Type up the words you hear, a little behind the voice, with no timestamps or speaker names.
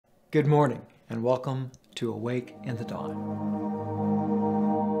Good morning, and welcome to Awake in the Dawn.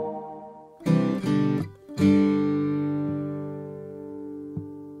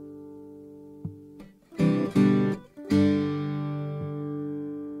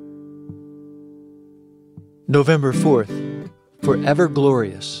 November 4th, Forever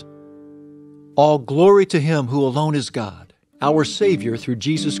Glorious. All glory to Him who alone is God, our Savior through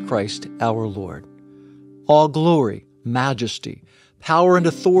Jesus Christ our Lord. All glory, majesty, power, and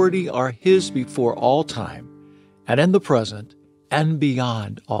authority are His before all time, and in the present, and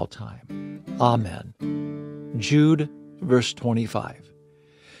beyond all time. Amen. Jude, verse 25.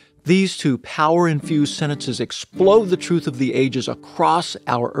 These two power-infused sentences explode the truth of the ages across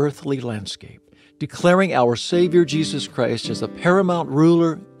our earthly landscape, declaring our Savior Jesus Christ as the paramount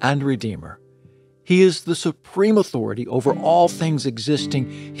ruler and Redeemer. He is the supreme authority over all things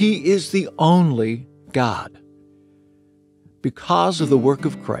existing. He is the only God. Because of the work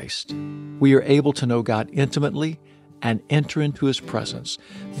of Christ, we are able to know God intimately and enter into His presence.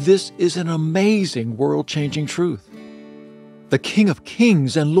 This is an amazing, world-changing truth. The King of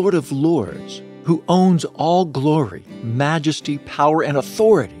Kings and Lord of Lords, who owns all glory, majesty, power, and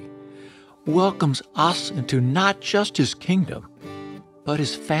authority, welcomes us into not just His kingdom, but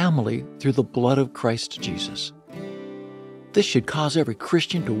His family through the blood of Christ Jesus. This should cause every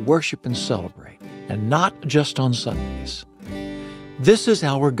Christian to worship and celebrate, and not just on Sundays. This is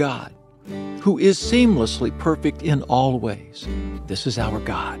our God, who is seamlessly perfect in all ways. This is our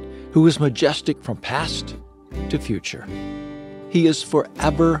God, who is majestic from past to future. He is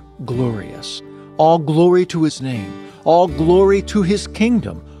forever glorious. All glory to His name. All glory to His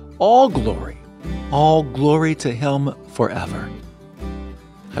kingdom. All glory to Him forever.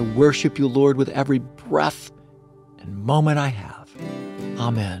 I worship You, Lord, with every breath and moment I have.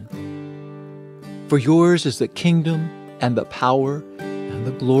 Amen. For Yours is the kingdom and the power and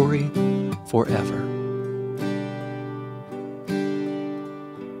the glory forever.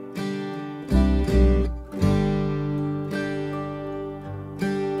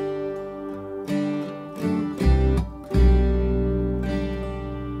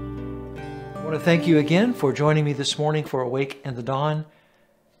 I want to thank you again for joining me this morning for Awake in the Dawn.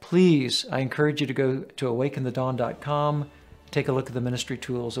 Please, I encourage you to go to awakeinthedawn.com, take a look at the ministry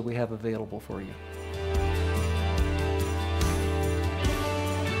tools that we have available for you.